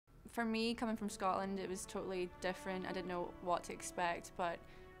For me, coming from Scotland, it was totally different. I didn't know what to expect, but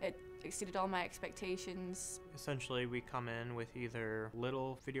it exceeded all my expectations. Essentially, we come in with either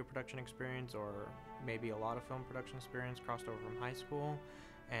little video production experience or maybe a lot of film production experience crossed over from high school,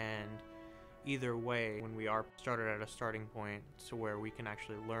 and either way, when we are started at a starting point to where we can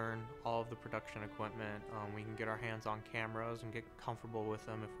actually learn all of the production equipment, we can get our hands on cameras and get comfortable with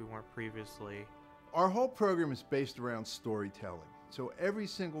them if we weren't previously. Our whole program is based around storytelling. So every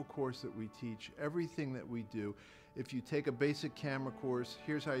single course that we teach, everything that we do, if you take a basic camera course,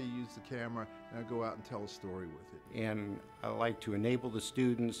 here's how you use the camera, now go out and tell a story with it. And I like to enable the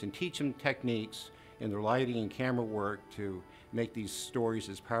students and teach them techniques in their lighting and camera work to make these stories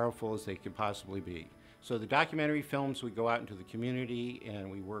as powerful as they could possibly be. So the documentary films, we go out into the community and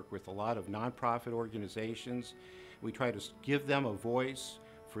we work with a lot of nonprofit organizations. We try to give them a voice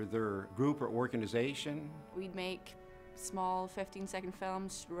for their group or organization. We'd make small 15-second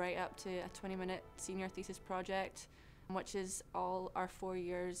films right up to a 20-minute senior thesis project, which is all our 4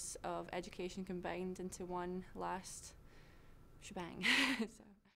 years of education combined into one last shebang. So.